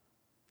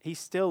 he's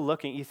still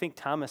looking. You think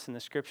Thomas in the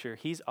scripture,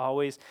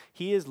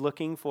 he is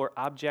looking for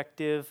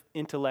objective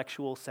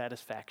intellectual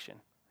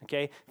satisfaction.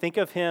 Okay? Think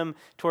of him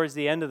towards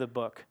the end of the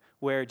book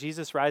where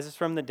Jesus rises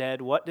from the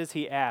dead. What does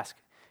he ask?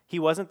 He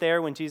wasn't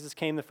there when Jesus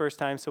came the first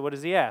time, so what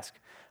does he ask?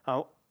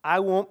 I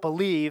won't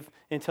believe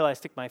until I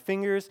stick my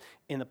fingers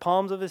in the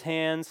palms of his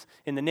hands,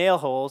 in the nail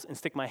holes, and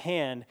stick my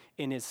hand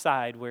in his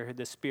side where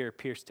the spear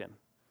pierced him.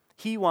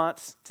 He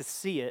wants to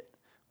see it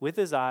with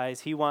his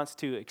eyes. He wants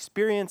to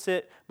experience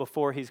it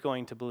before he's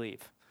going to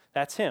believe.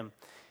 That's him.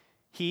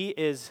 He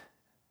is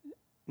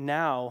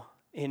now,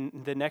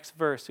 in the next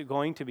verse,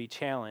 going to be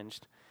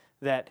challenged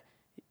that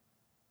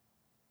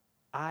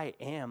I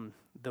am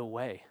the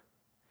way.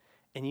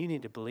 And you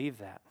need to believe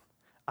that.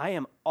 I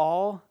am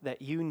all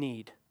that you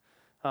need.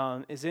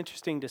 It's an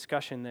interesting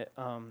discussion that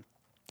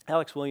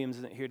Alex Williams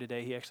isn't here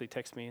today. He actually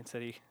texted me and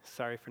said he's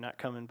sorry for not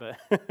coming, but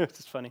it's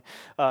just funny.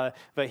 But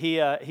he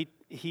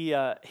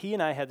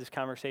and I had this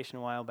conversation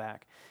a while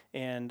back,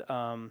 and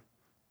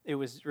It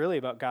was really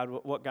about God,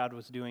 what God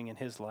was doing in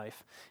his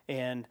life.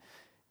 And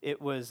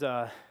it was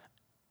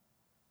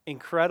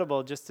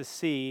incredible just to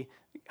see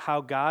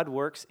how God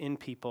works in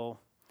people,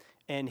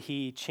 and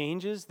he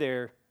changes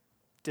their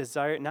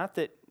desire. Not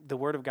that the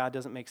word of God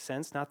doesn't make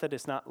sense, not that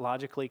it's not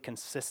logically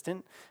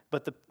consistent,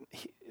 but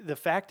the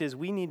fact is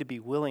we need to be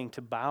willing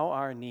to bow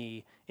our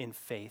knee in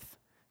faith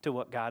to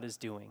what God is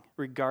doing,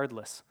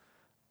 regardless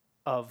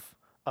of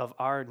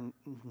our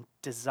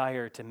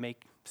desire to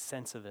make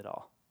sense of it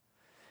all.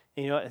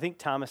 And, I think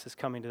Thomas is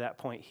coming to that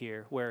point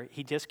here where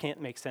he just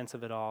can't make sense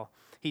of it all.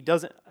 He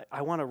doesn't,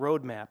 I want a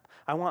roadmap.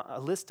 I want a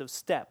list of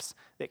steps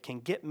that can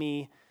get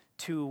me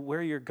to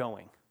where you're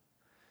going.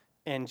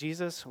 And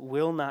Jesus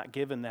will not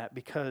give him that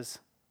because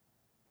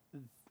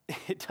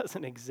it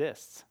doesn't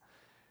exist.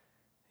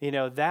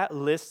 That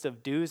list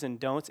of do's and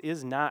don'ts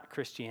is not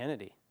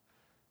Christianity.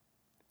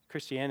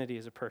 Christianity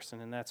is a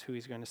person, and that's who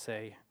he's going to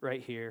say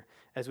right here,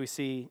 as we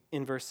see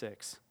in verse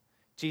 6.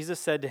 Jesus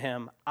said to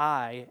him,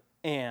 I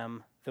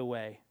am the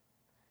way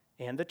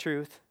and the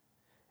truth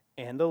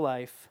and the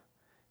life.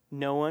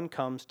 No one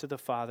comes to the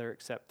Father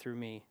except through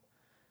me.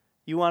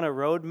 You want a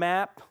road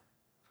map?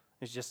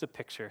 It's just a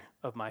picture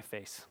of my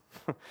face.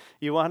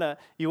 You want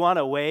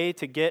a way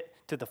to get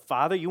to the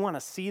Father? You want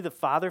to see the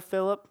Father,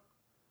 Philip?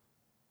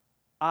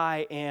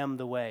 I am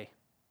the way.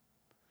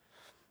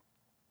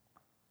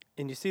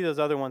 And you see those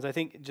other ones. I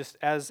think just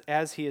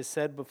as he has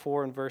said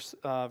before in verse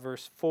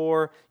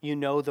 4, you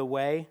know the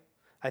way.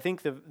 I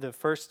think the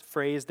first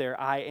phrase there,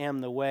 I am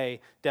the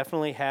way,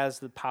 definitely has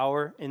the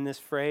power in this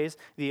phrase.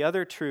 The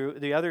other two,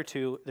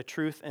 the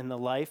truth and the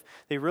life,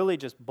 they really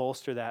just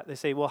bolster that. They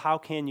say, well, how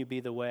can you be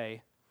the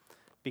way?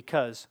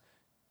 Because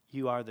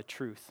you are the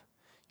truth.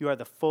 You are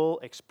the full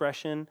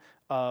expression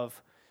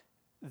of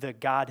the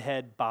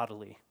Godhead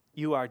bodily.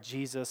 You are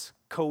Jesus,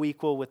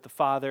 co-equal with the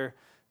Father.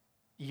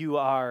 You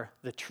are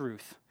the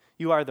truth.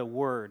 You are the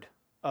Word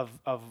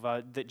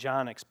that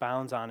John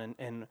expounds on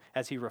and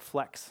as he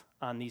reflects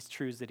on these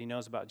truths that he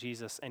knows about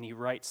Jesus, and he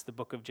writes the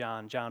book of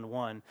John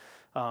 1,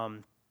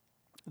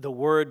 the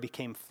Word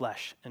became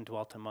flesh and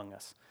dwelt among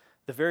us.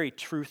 The very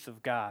truth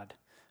of God.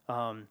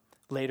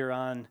 Later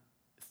on,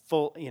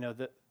 full,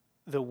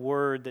 the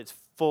Word that's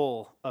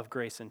full of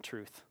grace and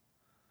truth.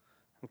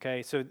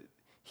 Okay, so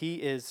he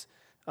is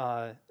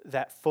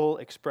that full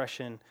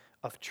expression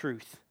of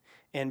truth.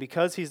 And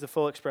because he's the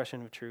full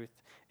expression of truth,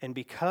 and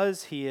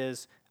because he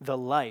is the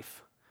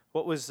life,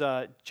 what was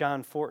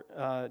John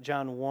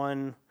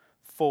 1:4?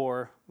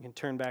 You can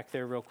turn back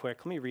there real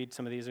quick. Let me read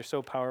some of these. They're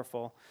so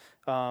powerful.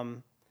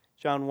 John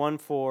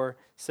 1:4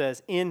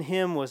 says, in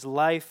him was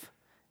life,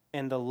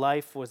 and the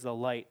life was the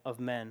light of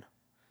men.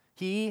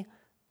 He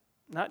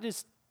not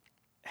just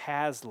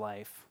has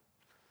life,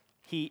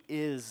 he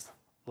is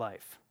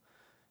life.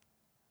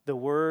 The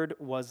Word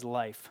was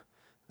life.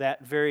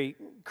 That very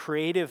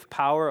creative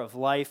power of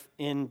life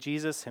in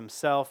Jesus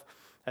himself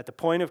at the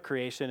point of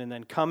creation and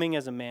then coming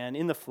as a man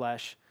in the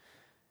flesh.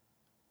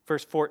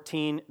 Verse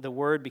 14, the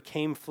Word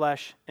became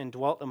flesh and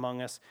dwelt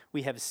among us.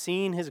 We have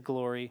seen his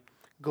glory,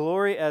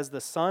 glory as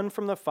the Son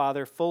from the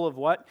Father, full of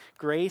what?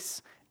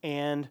 Grace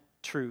and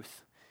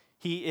truth.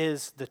 He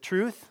is the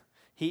truth,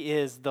 he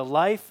is the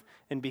life,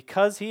 and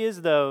because he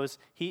is those,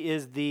 he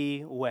is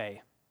the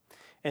way.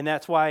 And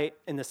that's why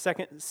in the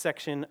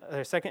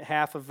second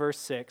half of verse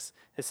 6,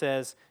 it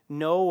says,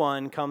 no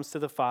one comes to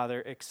the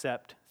Father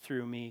except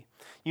through me.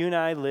 You and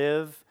I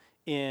live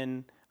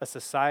in a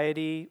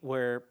society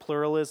where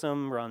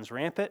pluralism runs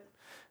rampant.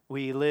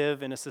 We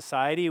live in a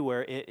society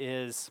where it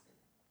is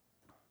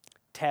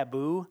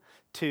taboo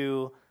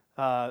to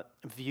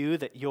view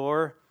that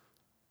your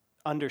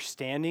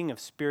understanding of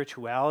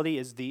spirituality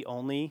is the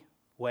only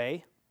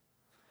way.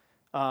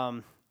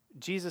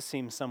 Jesus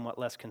seems somewhat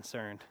less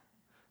concerned,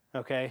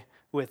 okay,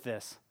 with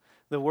this.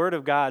 The Word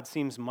of God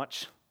seems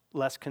much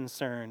less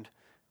concerned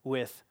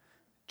with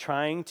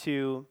trying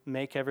to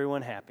make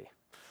everyone happy,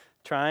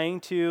 trying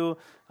to,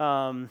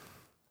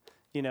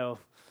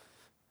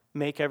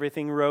 make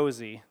everything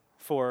rosy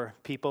for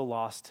people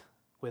lost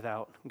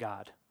without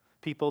God,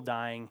 people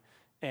dying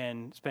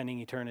and spending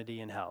eternity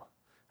in hell.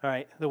 All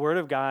right, the Word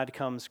of God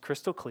comes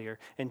crystal clear,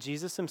 and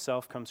Jesus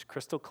himself comes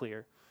crystal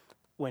clear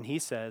when he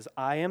says,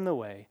 I am the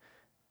way,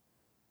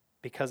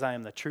 because I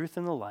am the truth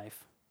and the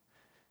life.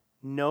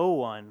 No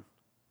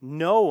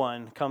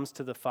one comes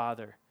to the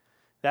Father.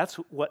 That's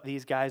what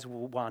these guys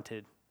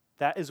wanted.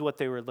 That is what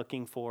they were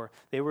looking for.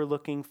 They were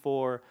looking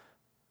for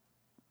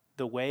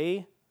the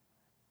way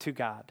to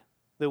God,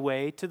 the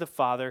way to the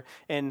Father,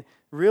 and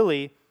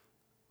really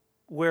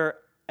where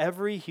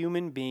every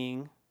human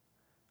being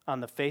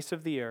on the face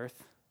of the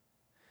earth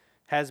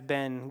has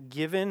been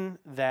given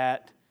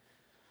that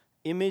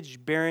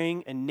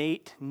image-bearing,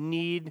 innate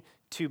need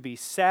to be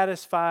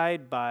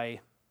satisfied by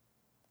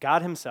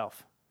God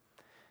himself.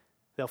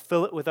 They'll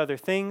fill it with other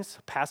things,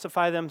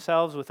 pacify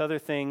themselves with other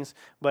things,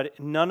 but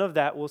none of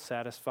that will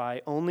satisfy.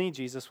 Only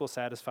Jesus will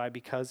satisfy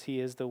because he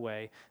is the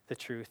way, the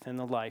truth, and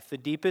the life. The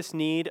deepest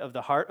need of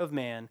the heart of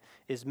man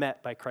is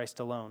met by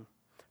Christ alone,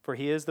 for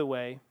he is the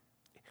way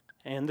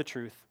and the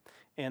truth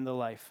and the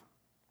life.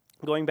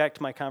 going back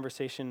to my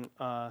conversation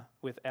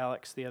with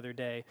Alex the other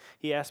day,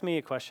 he asked me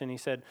a question. He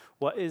said,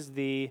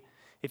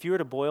 if you were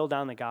to boil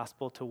down the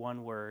gospel to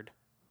one word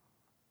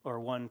or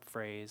one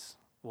phrase,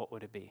 what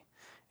would it be?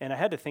 And I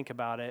had to think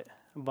about it,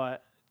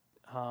 but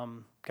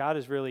God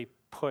has really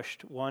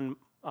pushed one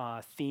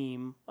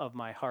theme of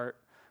my heart,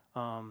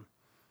 and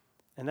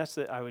that's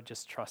that I would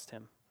just trust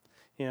him.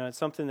 It's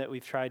something that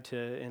we've tried to,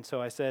 and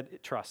so I said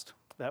trust.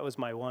 That was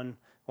my one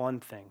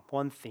thing,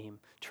 one theme,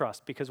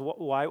 trust. Because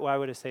why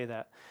would I say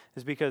that?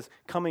 Is because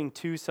coming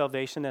to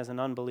salvation as an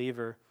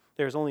unbeliever,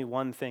 there's only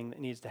one thing that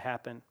needs to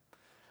happen.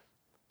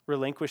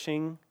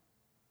 Relinquishing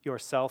your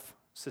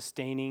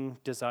self-sustaining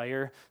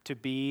desire to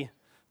be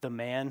the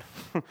man,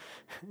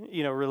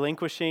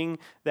 relinquishing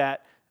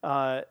that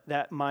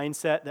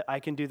mindset that I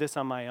can do this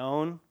on my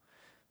own,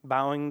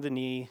 bowing the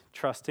knee,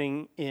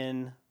 trusting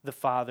in the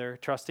Father,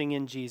 trusting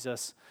in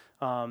Jesus,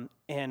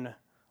 and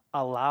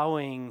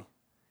allowing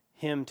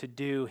him to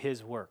do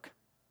his work.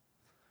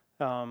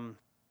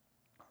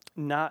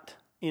 Not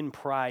in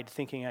pride,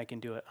 thinking I can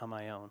do it on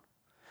my own.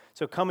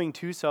 So coming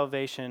to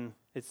salvation,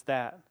 it's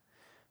that.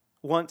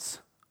 Once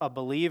a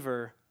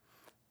believer,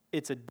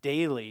 it's a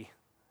daily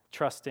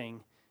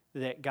trusting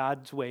that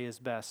God's way is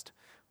best.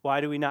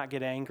 Why do we not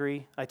get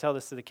angry? I tell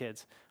this to the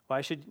kids.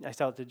 I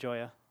tell it to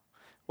Joya.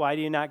 Why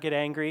do you not get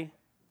angry?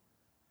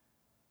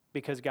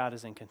 Because God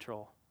is in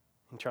control,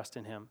 and trust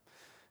in him.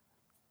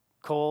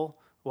 Cole,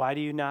 why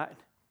do you not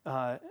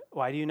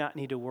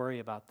need to worry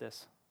about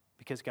this?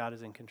 Because God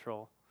is in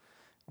control.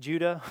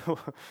 Judah,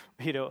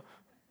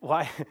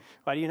 why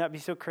do you not be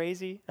so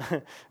crazy?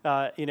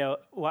 You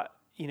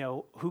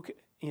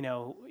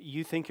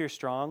think you're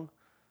strong,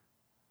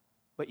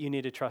 but you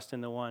need to trust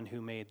in the one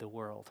who made the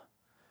world.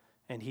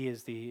 And he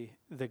is the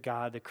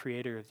God, the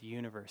creator of the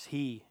universe.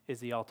 He is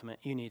the ultimate.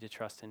 You need to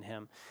trust in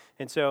him.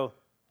 And so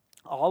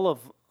all of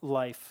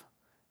life,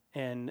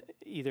 and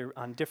either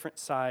on different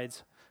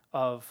sides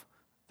of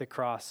the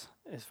cross,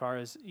 as far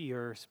as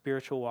your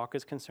spiritual walk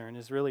is concerned,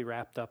 is really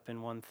wrapped up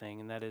in one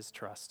thing, and that is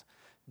trust.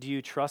 Do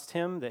you trust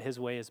him that his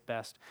way is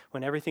best?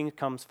 When everything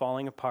comes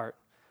falling apart,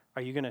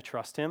 are you going to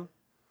trust him?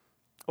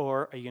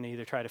 Or are you going to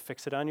either try to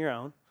fix it on your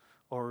own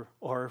or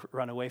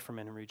run away from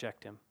it and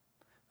reject him?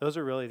 Those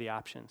are really the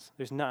options.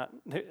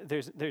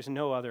 There's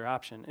no other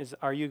option.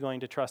 Are you going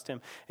to trust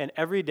him? And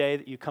every day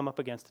that you come up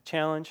against a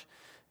challenge,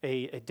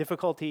 a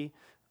difficulty,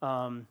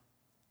 apply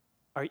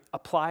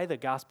the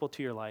gospel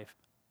to your life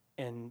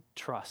and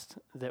trust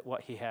that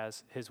what he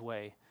has, his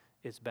way,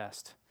 is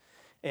best.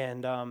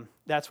 And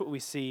that's what we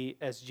see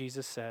as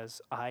Jesus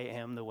says, I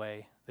am the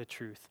way, the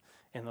truth,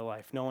 and the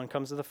life. No one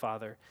comes to the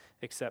Father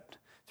except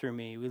through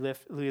me. We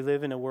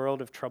live in a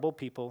world of troubled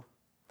people.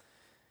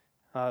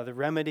 The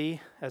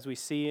remedy, as we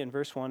see in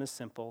verse 1, is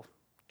simple.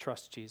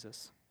 Trust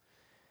Jesus.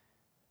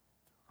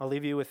 I'll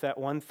leave you with that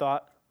one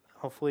thought.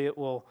 Hopefully it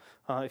will,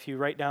 if you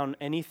write down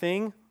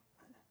anything,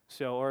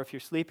 or if you're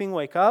sleeping,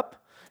 wake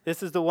up.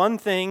 This is the one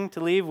thing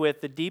to leave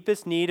with. The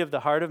deepest need of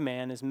the heart of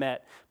man is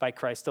met by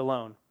Christ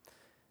alone.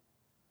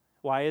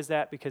 Why is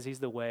that? Because he's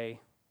the way,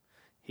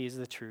 he's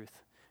the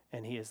truth,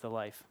 and he is the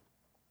life.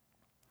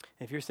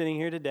 If you're sitting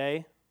here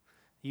today,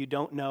 you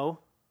don't know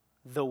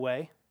the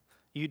way,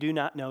 you do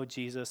not know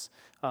Jesus,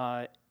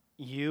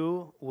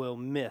 you will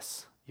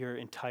miss your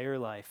entire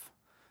life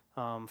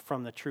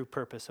from the true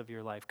purpose of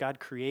your life. God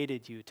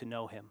created you to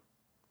know him.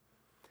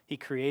 He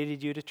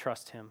created you to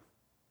trust him.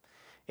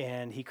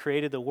 And he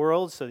created the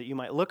world so that you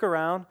might look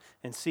around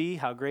and see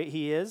how great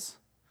he is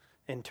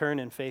and turn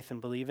in faith and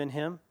believe in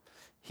him.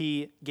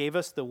 He gave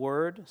us the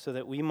word so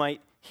that we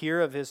might hear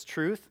of his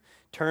truth,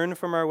 turn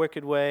from our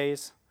wicked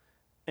ways,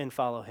 and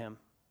follow him.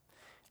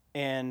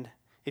 And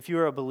if you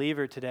are a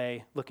believer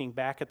today, looking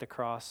back at the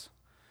cross,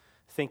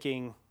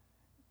 thinking,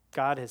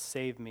 God has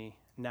saved me,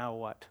 now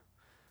what?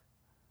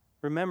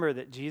 Remember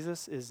that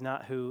Jesus is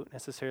not who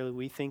necessarily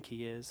we think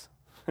he is.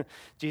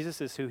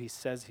 Jesus is who he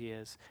says he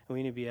is. And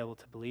we need to be able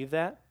to believe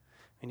that.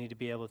 We need to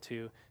be able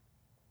to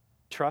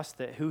trust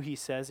that who he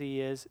says he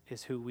is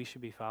who we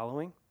should be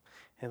following.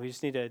 And we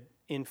just need to,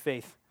 in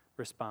faith,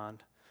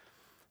 respond.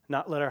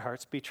 Not let our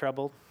hearts be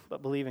troubled,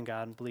 but believe in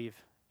God and believe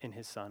in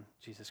his Son,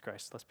 Jesus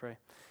Christ. Let's pray.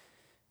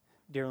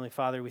 Dear Heavenly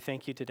Father, we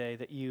thank you today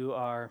that you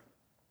are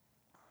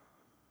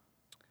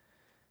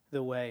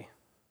the way.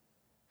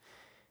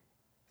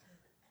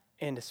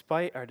 And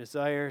despite our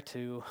desire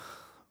to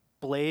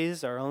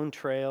blaze our own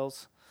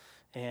trails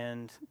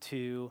and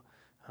to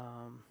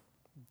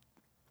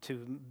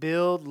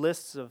build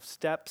lists of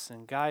steps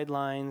and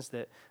guidelines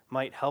that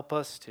might help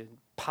us to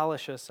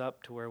polish us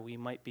up to where we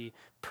might be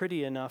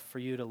pretty enough for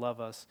you to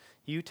love us,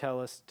 you tell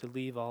us to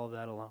leave all of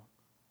that alone.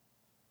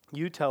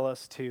 You tell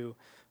us to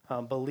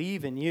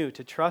believe in you,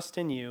 to trust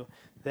in you,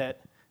 that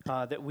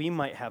we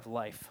might have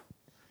life,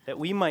 that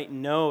we might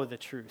know the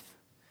truth,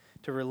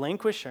 to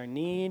relinquish our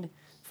need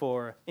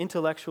for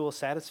intellectual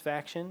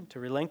satisfaction, to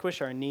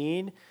relinquish our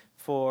need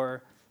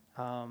for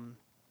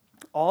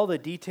all the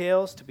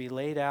details to be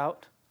laid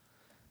out,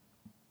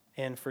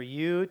 and for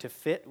you to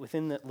fit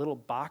within that little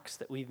box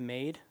that we've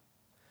made.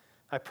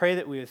 I pray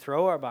that we would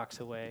throw our box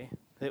away,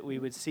 that we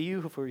would see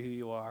you for who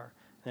you are,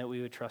 and that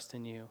we would trust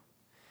in you.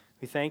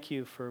 We thank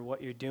you for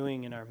what you're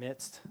doing in our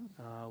midst.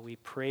 We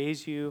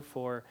praise you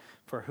for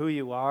who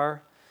you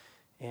are,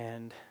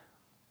 and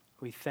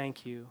we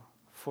thank you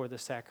for the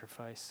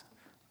sacrifice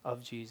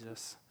of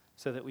Jesus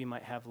so that we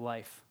might have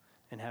life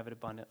and have it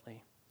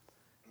abundantly.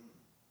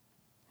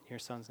 In your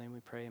Son's name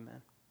we pray,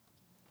 amen.